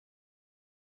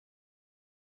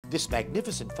This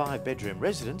magnificent 5-bedroom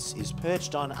residence is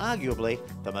perched on arguably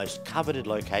the most coveted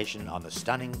location on the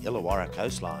stunning Illawarra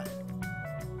coastline.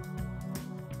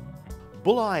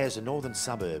 Bulli is a northern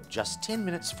suburb just 10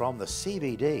 minutes from the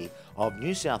CBD of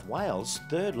New South Wales'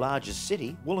 third largest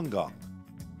city, Wollongong,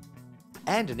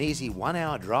 and an easy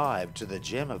 1-hour drive to the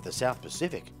gem of the South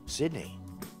Pacific, Sydney.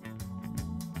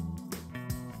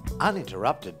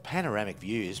 Uninterrupted panoramic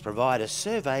views provide a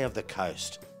survey of the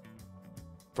coast,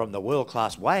 from the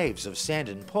world-class waves of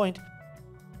Sandon Point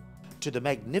to the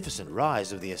magnificent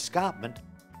rise of the escarpment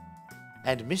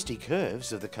and misty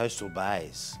curves of the coastal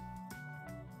bays.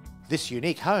 This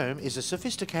unique home is a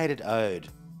sophisticated ode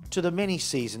to the many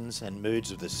seasons and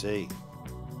moods of the sea,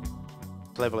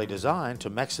 cleverly designed to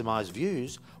maximise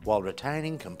views while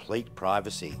retaining complete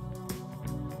privacy.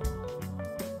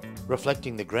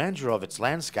 Reflecting the grandeur of its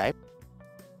landscape,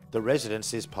 the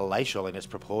residence is palatial in its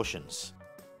proportions.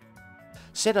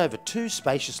 Set over 2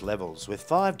 spacious levels with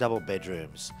 5 double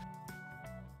bedrooms,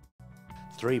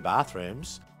 3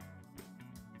 bathrooms,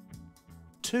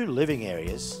 2 living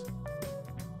areas,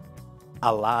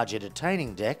 a large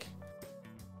entertaining deck,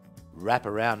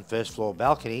 wrap-around first floor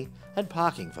balcony and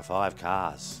parking for 5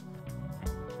 cars.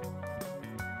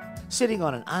 Sitting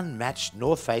on an unmatched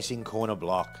north-facing corner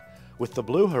block with the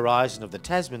blue horizon of the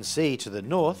Tasman Sea to the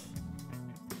north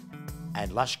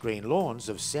and lush green lawns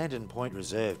of Sandon Point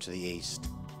Reserve to the east,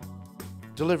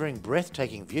 delivering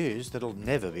breathtaking views that'll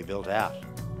never be built out.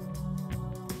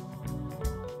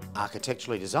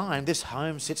 Architecturally designed, this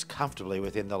home sits comfortably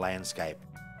within the landscape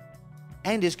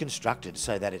and is constructed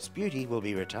so that its beauty will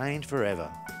be retained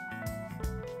forever.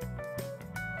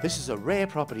 This is a rare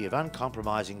property of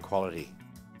uncompromising quality.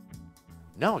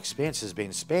 No expense has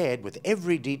been spared, with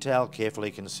every detail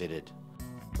carefully considered.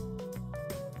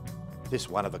 This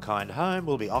one-of-a-kind home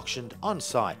will be auctioned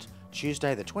on-site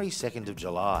Tuesday the 22nd of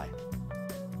July.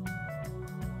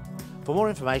 For more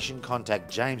information, contact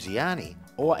James.ianni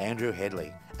or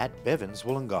Andrew.hedley at Bevans,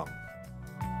 Wollongong.